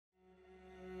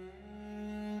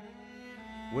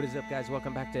What is up, guys?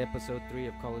 Welcome back to episode 3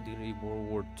 of Call of Duty World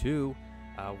War II,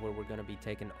 where we're going to be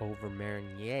taking over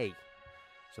Marigny.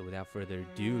 So without further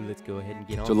ado, let's go ahead and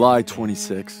get on. July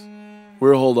 26.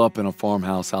 We're holed up in a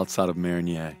farmhouse outside of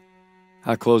Marigny.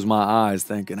 I close my eyes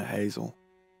thinking of Hazel,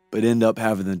 but end up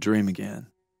having the dream again.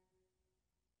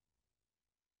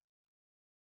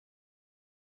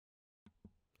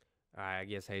 I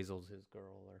guess Hazel's his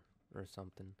girl or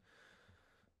something.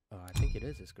 I think it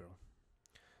is his girl.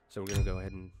 So we're going to go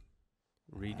ahead and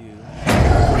redo.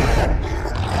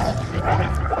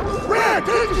 Red,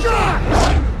 take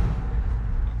shot!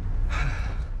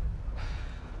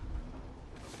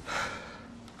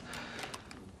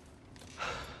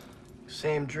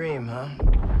 Same dream, huh?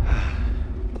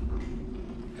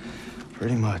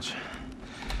 Pretty much.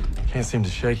 Can't seem to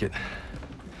shake it.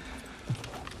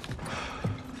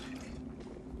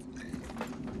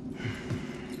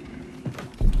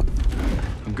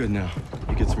 I'm good now.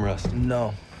 You get some rest.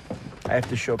 No. I have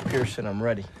to show Pearson I'm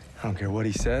ready. I don't care what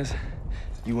he says.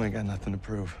 You ain't got nothing to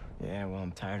prove. Yeah, well,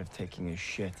 I'm tired of taking his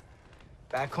shit.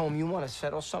 Back home, you want to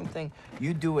settle something,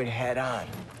 you do it head on.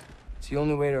 It's the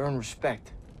only way to earn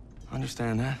respect. I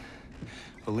understand that.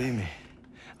 Believe me,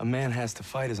 a man has to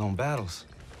fight his own battles.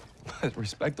 But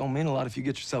respect don't mean a lot if you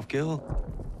get yourself killed.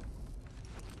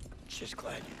 Just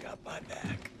glad you got my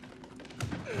back.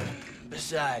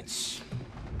 Besides,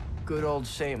 good old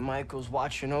St. Michael's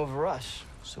watching over us,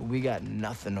 so we got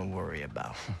nothing to worry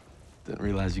about. Didn't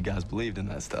realize you guys believed in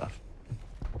that stuff.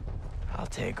 I'll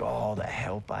take all the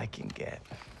help I can get.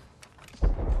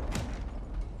 So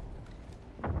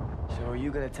are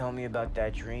you gonna tell me about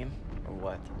that dream, or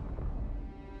what?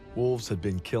 Wolves had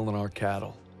been killing our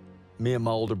cattle. Me and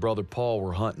my older brother Paul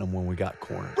were hunting them when we got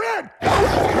cornered. Red! Red,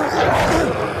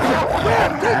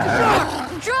 take the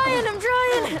shot! I'm trying!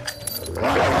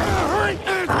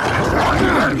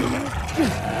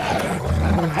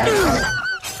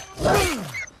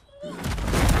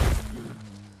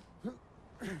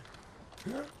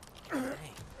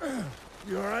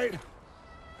 You all right?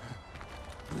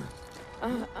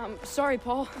 I'm sorry,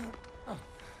 Paul.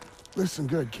 Listen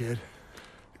good, kid.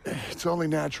 It's only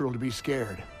natural to be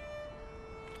scared.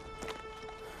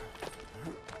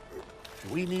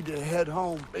 We need to head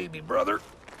home, baby brother.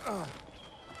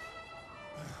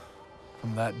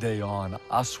 From that day on,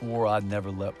 I swore I'd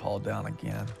never let Paul down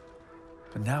again.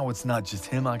 But now it's not just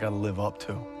him I gotta live up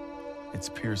to. It's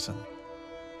Pearson.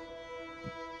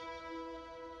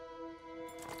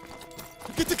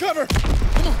 Get to cover!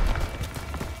 Come on!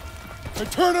 And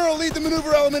Turner will lead the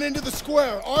maneuver element into the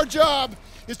square. Our job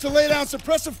is to lay down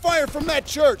suppressive fire from that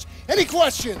church. Any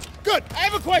questions? Good, I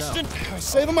have a question. No.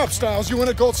 Save him up, Styles. You win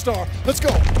a gold star. Let's go.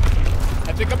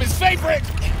 I think I'm his favorite.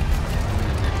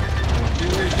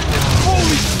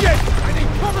 Holy shit! I need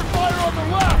cover fire on the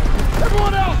left.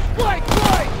 Everyone else, flank!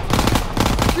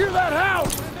 Hear that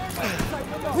house?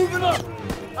 Moving up.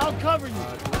 I'll cover you.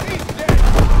 He's dead.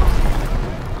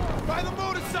 By the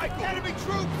motorcycle. Enemy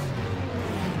troops.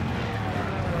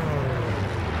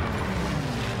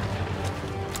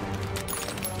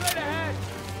 Straight ahead.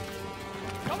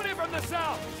 Coming in from the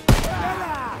south.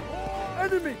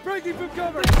 Enemy breaking from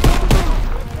cover.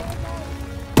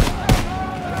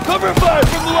 Cover fire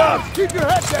from the left. Keep your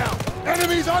head down.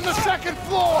 Enemies on the second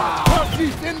floor.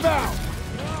 Southeast inbound.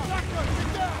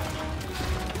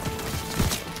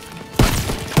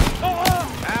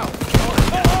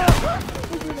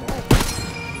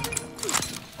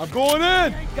 I'm going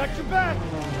in! Got your back!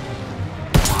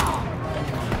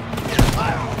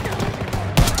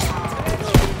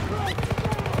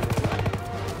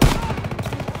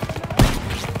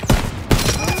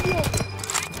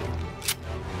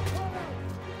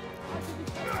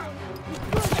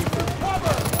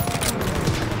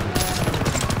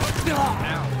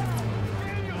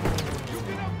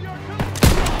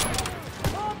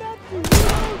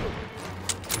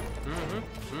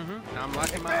 I'm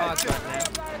liking my odds right now.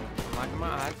 I'm liking my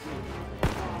odds.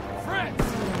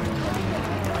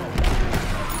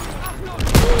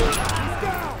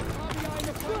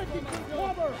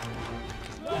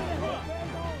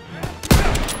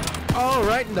 Oh,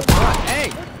 right in the butt. Hey,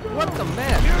 what the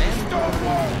mess,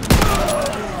 man?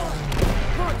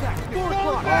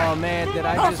 Oh, man, did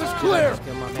I House just is clear.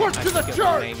 kill my man? Push I to the just killed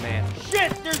my church. main man.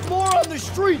 Shit, there's more on the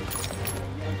street!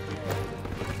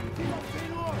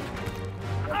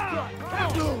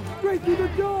 Straight through the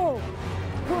door!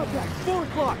 Contact, 4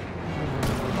 o'clock!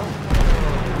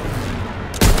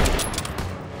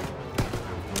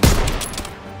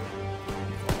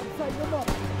 Sight them up!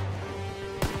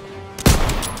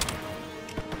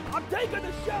 I'm taking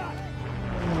the shot!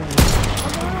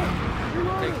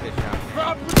 Take this shot.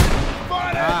 Drop it!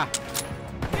 Fight it! Ah,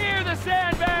 Near the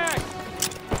sandbag!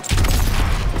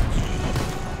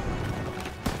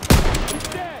 He's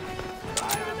dead!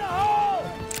 Fire in the hole!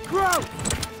 Crouch!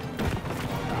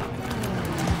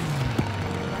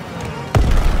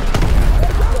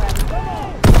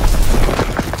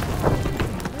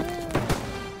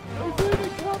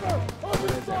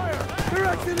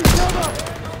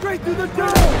 Straight through the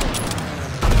door!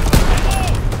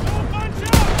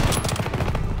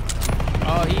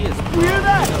 Oh, he is. You hear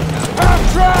that? Half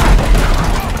track!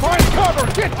 Find cover!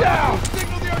 Get down!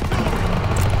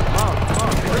 Come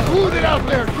on. They're wounded out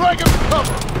there! Drag him to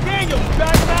cover! Daniel,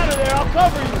 drag him out of there. I'll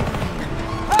cover you.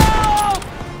 Help!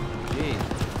 Jeez.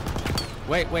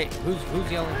 Wait.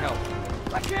 Who's yelling help?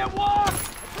 I can't walk!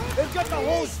 They've got the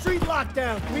whole street locked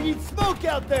down. We need smoke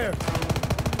out there.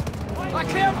 I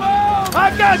can't move!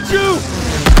 I got you!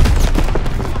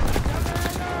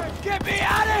 Get me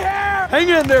out of here! Hang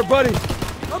in there, buddy.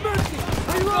 I'm empty.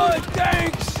 I'm good,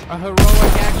 thanks. A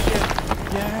heroic action.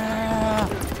 Yeah.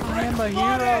 I am a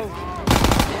hero.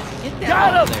 Get down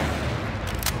Got him! there.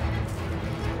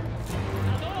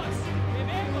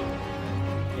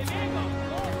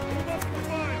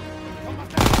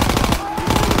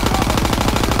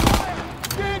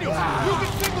 Daniel, you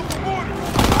can signal for mortar.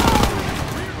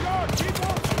 Rear guard, keep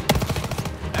on.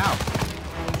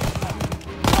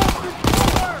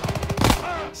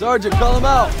 Sergeant, call him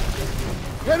out.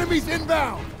 Enemies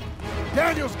inbound!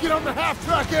 Daniels, get on the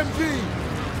half-track MG!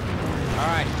 All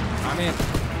right, I'm in.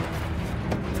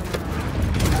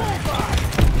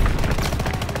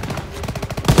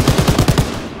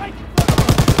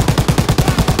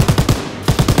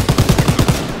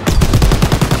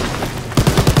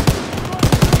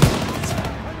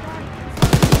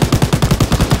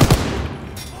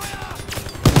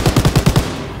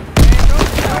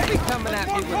 Don't be coming at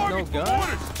me with no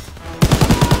gun.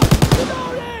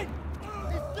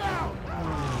 He's down!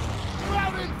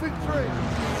 Ground infantry!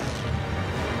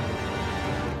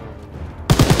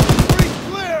 Pretty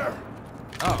clear!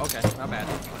 Oh, okay, my bad.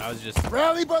 I was just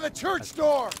Rally by the church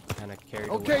door! kind of carried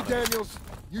Okay, away. Daniels,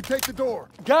 you take the door.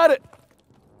 Got it.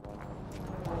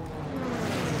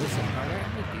 Listen, are there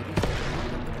any duties?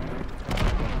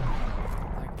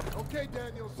 Okay,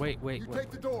 Daniels. Wait. You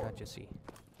take the door. Not just see.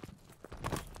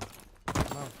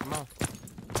 Come on.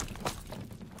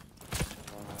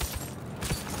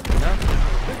 No?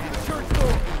 Take to the church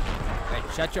door. Hey,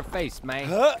 shut your face, man.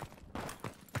 Huh?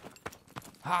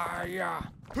 Hiya.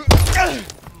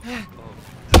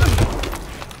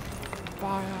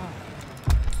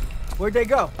 Where'd they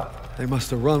go? They must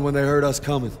have run when they heard us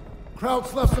coming.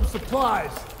 Krauts left some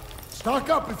supplies. Stock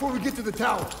up before we get to the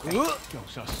tower. Yo,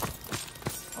 sus.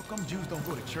 How come Jews don't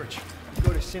go to church?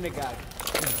 Go to synagogue.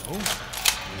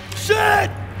 Shit!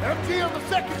 MG on the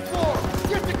second floor.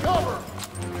 Get to cover.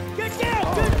 Get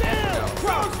down! Get down!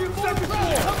 Krauts, you second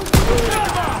floor.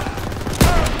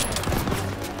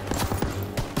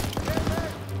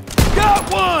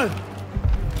 Got one!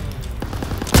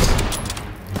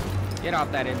 Get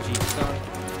off that MG, son.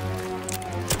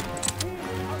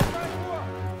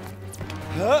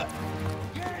 Huh?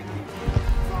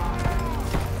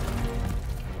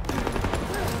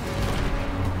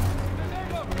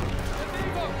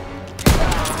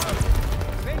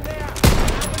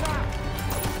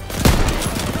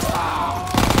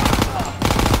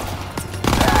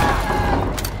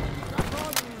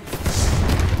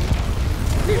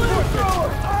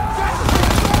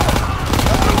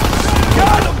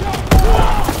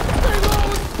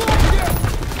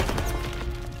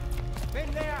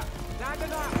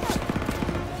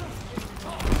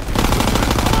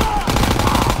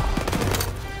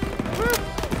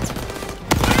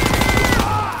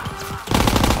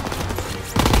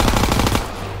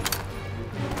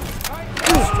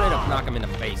 Straight up knock him in the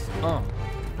face. What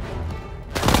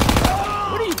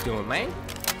are you doing, man?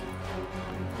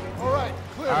 All right,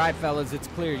 clear. All right, fellas, it's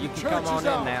clear. You can Church come on is in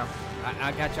out. now.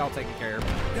 I got y'all taken care of.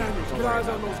 Daniels, Don't get worry eyes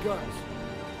on about those guns.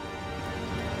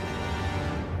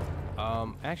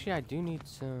 Actually, I do need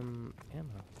some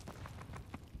ammo.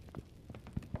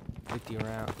 50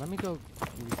 around. Let me go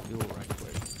refuel right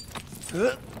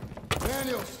quick.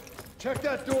 Daniels, check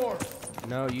that door.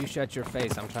 No, you shut your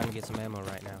face. I'm trying to get some ammo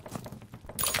right now.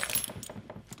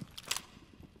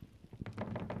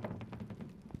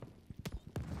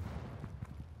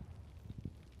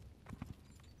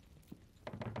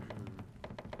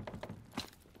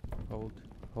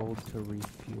 Hold to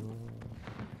refuel.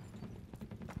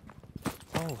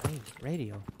 Oh, hey,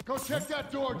 radio. Go check that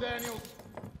door, Daniels.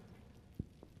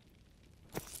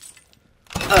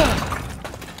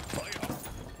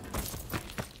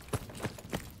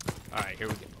 All right, here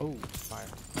we go. Oh,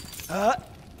 fire.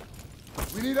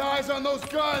 We need eyes on those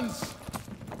guns.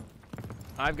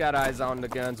 I've got eyes on the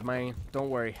guns, man. Don't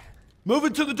worry.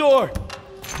 Moving to the door.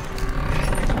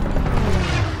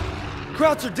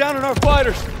 Krauts are down on our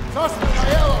fighters. Zussman,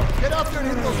 Aiello, get up there and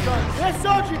hit those guns. Yes,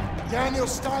 Sergeant. Daniel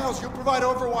Stiles, you'll provide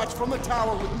overwatch from the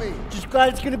tower with me. Just glad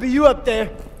it's gonna be you up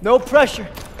there. No pressure.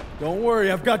 Don't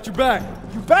worry, I've got your back.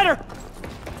 You better.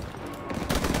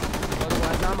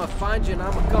 Otherwise, I'ma find you and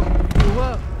I'ma come pick you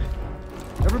up.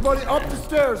 Everybody up the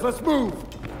stairs, let's move.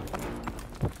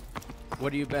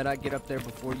 What do you bet I get up there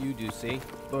before you do, see?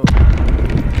 Boom.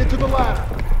 Get to the ladder.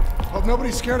 Hope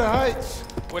nobody's scared of heights.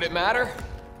 Would it matter?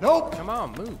 Nope. Come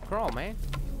on, move, crawl, man.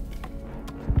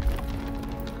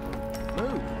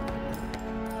 Move.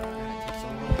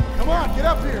 Come on, get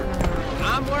up here.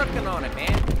 I'm working on it,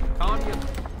 man. Calm your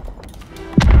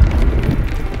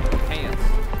pants.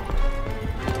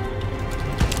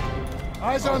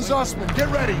 Eyes on Zussman, get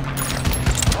ready.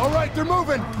 All right, they're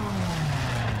moving.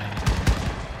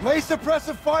 Lay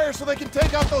suppressive fire so they can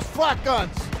take out those flak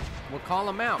guns. We'll call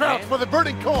them out, Krauts man. for the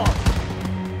burning car.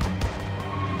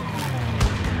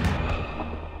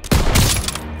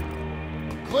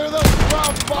 Clear those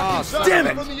crowds blocking Zussman damn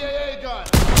it. from the AA gun.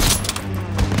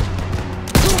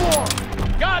 2 more.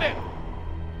 Got it!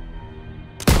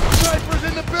 Snipers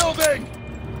in the building.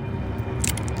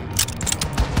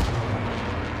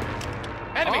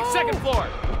 Enemy, second floor!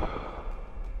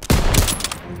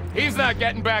 He's not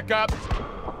getting back up.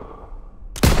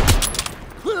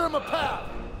 Clear him a path.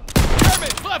 German,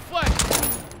 left flank!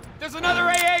 There's another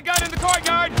AA gun in the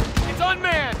courtyard! It's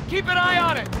unmanned! Keep an eye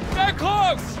on it! They're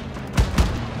close!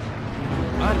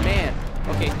 Unmanned.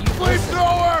 Okay, you listen.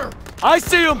 Flamethrower! I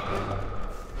see him.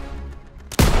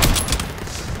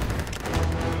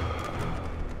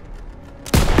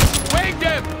 Winged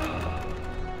him!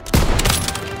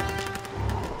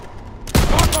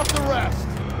 Knock off the rest.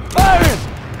 Firing.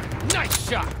 Nice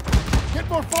shot! Get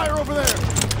more fire over there.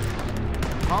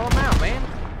 Call them out, man.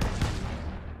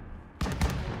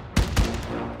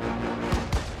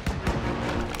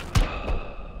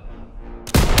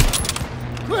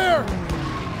 Clear.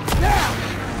 Now.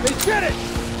 They did it.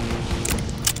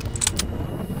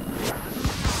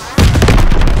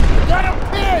 Got him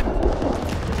pinned.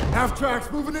 Half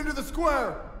tracks moving into the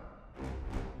square.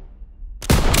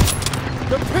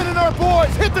 They're pinning our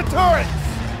boys. Hit the turrets.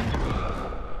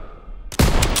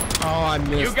 Oh, I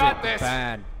missed You got it. this.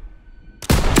 Bad.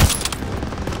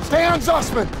 Stay on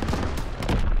Zussman.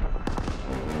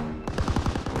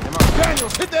 Come on.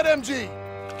 Daniels, hit that MG.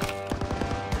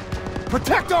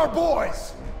 Protect our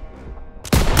boys.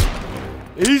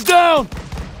 He's down.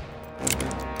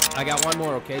 I got one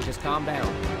more, okay? Just calm down.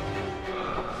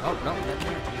 Oh, no, that's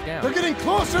it. He's down. They're getting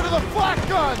closer to the flak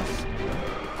guns.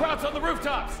 Krauts on the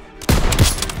rooftops!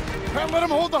 Can't let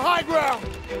them hold the high ground.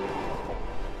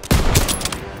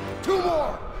 2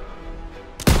 more.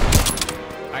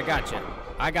 I got you.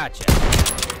 I got you.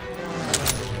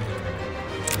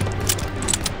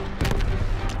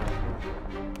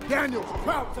 Daniels,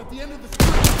 Krauts at the end of the street.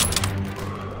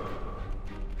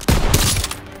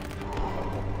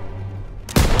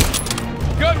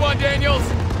 Good one, Daniels!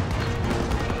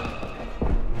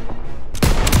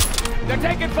 They're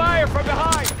taking fire from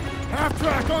behind! Half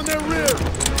track on their rear.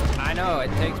 I know, it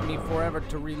takes me forever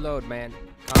to reload, man.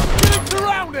 Getting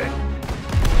surrounded.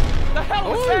 The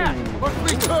hell was that? Must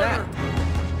be Who was Turner.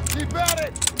 Keep at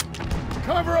it.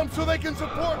 Cover them so they can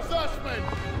support Zussman.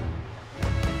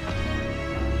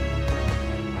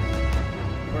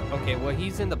 Okay, well,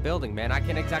 he's in the building, man. I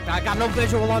can't exactly. I got no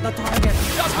visual on the target.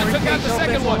 Zussman took out the No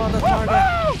second visual one! on the target.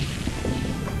 Woo-hoo!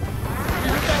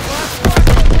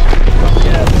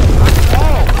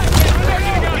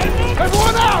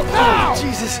 Everyone out now!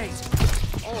 Jesus.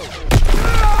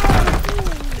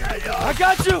 I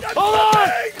got you. Hold on.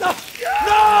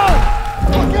 No.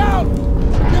 Look out!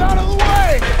 Get out of the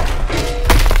way!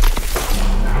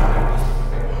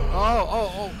 Why?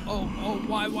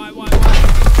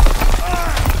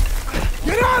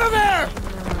 Get out of there!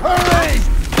 Hurry!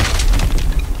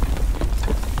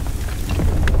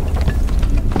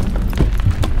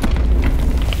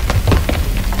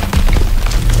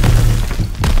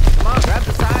 Come on, grab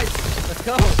the sides. Let's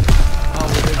go. Oh,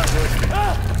 we're good.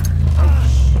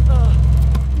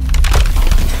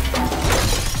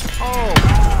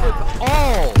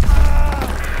 Oh!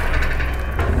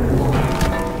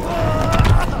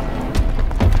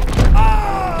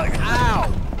 Ow!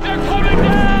 They're coming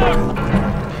down!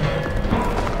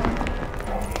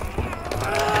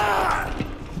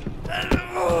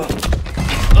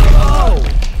 Oh!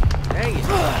 Dang it.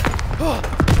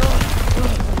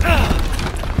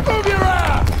 Move your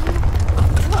ass!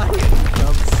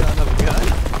 Dumb son of a gun.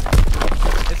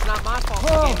 It's not my fault.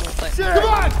 Come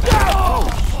on, go!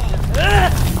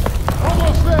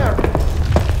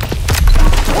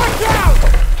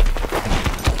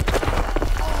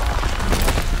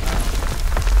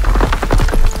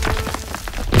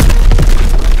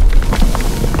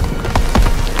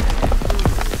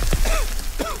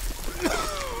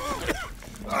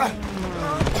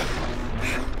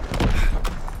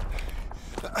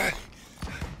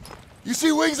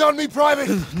 on me, Private?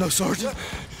 No, Sergeant.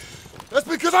 That's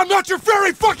because I'm not your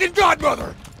fairy fucking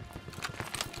godmother!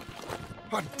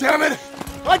 God damn it!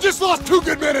 I just lost 2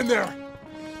 good men in there!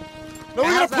 Now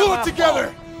we gotta pull it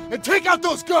together and take out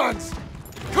those guns!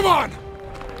 Come on!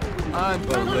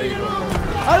 Unbelievable.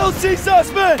 I don't see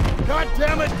suspect! God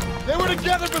damn it! They were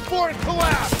together before it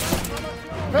collapsed!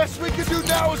 Best we can do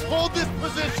now is hold this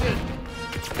position!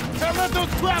 Can't let those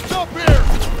traps up here!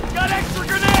 Got extra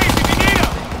grenades if you need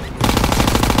them!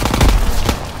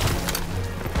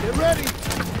 Get ready!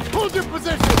 Hold your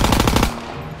position!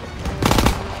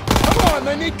 Come on,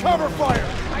 they need cover fire!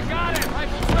 I got it!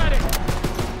 Rifle's ready!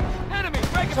 Enemy,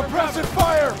 breaking for cover! Suppressive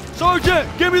fire! Sergeant,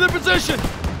 give me the position!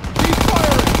 Keep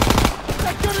firing!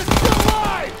 That gun is still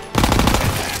alive!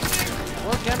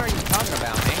 What gun are you talking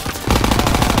about, man?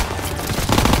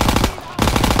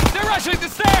 They're rushing the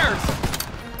stairs!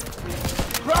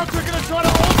 Krauts are gonna try to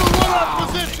overrun our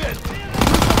position! Use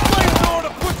the flamethrower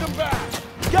to push them back!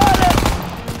 Got it!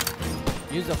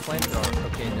 Use a flamethrower.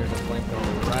 Okay, there's a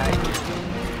flamethrower right here.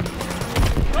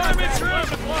 Private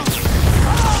troops!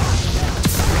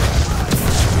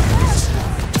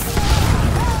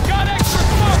 Got extra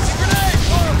smoke and grenades!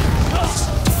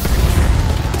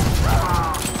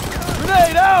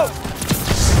 Grenade out!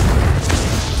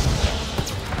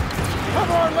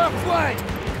 Cover our left flank!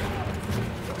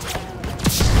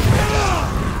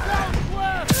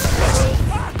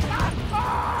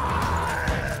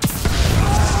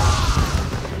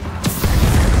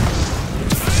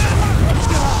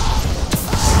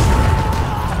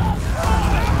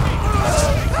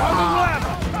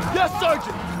 Yes,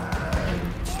 Sergeant!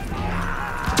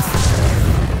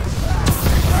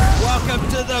 Welcome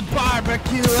to the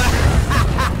barbecue.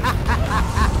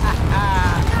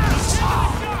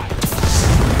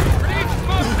 Grenade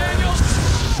smoke, Daniel!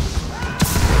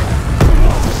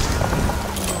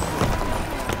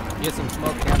 Get some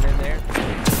smoke down in there.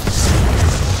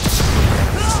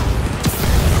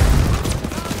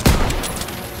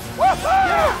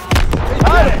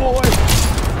 Got it, boy!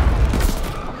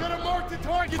 We're gonna mark the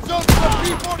target zone for the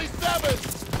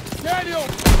P-47! Daniel,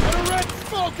 get a red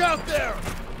smoke out there!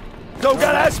 Don't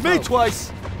gotta ask me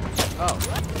twice! Oh,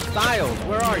 Styles,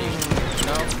 where are you?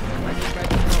 No, I just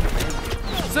got your smoke,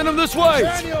 man. Send him this way!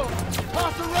 Daniel,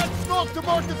 toss a red smoke to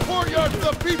mark the courtyard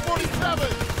for the P-47!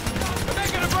 They're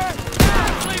making a burn!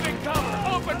 Ah, leaving cover!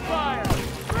 Open fire!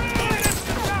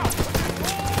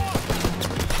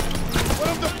 Want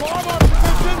them to bomb our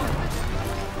position?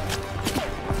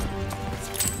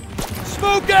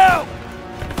 Smoke out!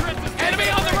 Enemy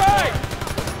on the right!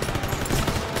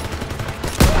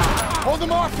 Hold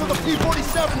them off till the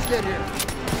P-47s get here!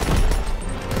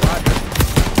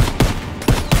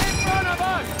 In front of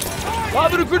us!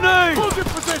 Lobbing a grenade! Hold your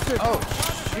position! Oh,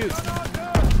 shoot.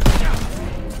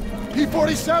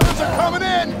 P-47s are coming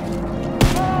in!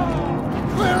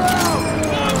 Clear out!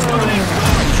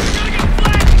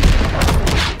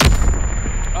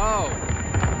 Oh.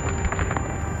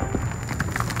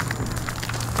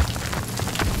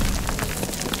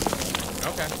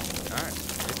 Okay. Alright.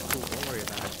 It's cool. Don't worry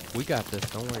about it. We got this.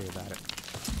 Don't worry about it.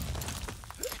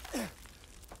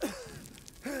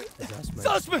 Adjustment.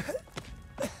 Suspect!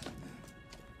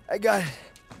 I got it.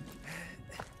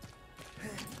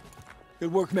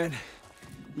 Good work, men.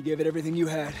 You gave it everything you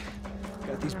had.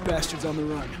 Got these bastards on the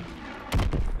run.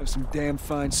 That was some damn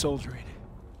fine soldiering.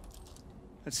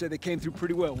 I'd say they came through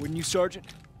pretty well, wouldn't you,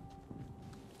 Sergeant?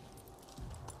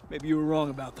 Maybe you were wrong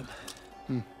about them.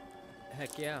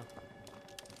 Heck yeah.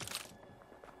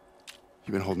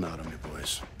 You've been holding out on me,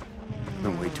 boys.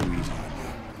 Been way too easy on you.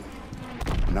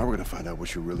 And now we're gonna find out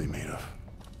what you're really made of.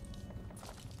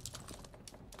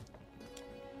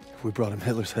 If we brought him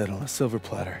Hitler's head on a silver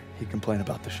platter, he'd complain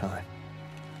about the shine.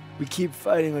 We keep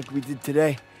fighting like we did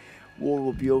today, war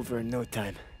will be over in no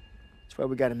time. That's why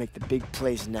we gotta make the big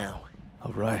plays now.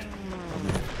 All right.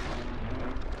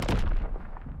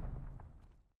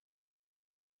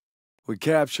 We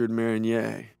captured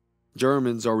Marigny.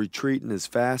 Germans are retreating as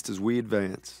fast as we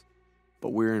advance. But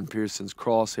we're in Pearson's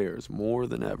crosshairs more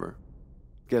than ever.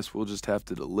 Guess we'll just have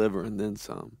to deliver and then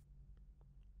some.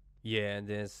 Yeah,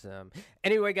 this.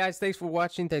 Anyway, guys, thanks for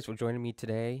watching. Thanks for joining me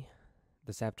today,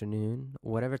 this afternoon,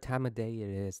 whatever time of day it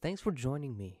is. Thanks for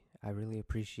joining me. I really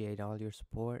appreciate all your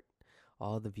support,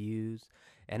 all the views,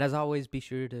 and as always, be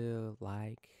sure to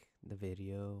like the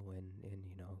video and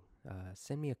you know,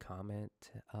 send me a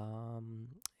comment,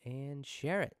 and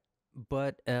share it.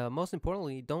 But most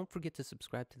importantly, don't forget to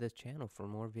subscribe to this channel for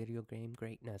more video game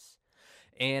greatness.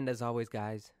 And as always,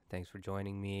 guys, thanks for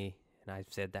joining me. And I've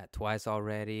said that twice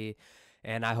already.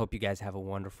 And I hope you guys have a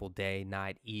wonderful day,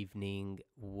 night, evening,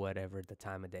 whatever the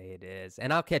time of day it is.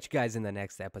 And I'll catch you guys in the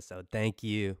next episode. Thank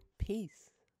you. Peace.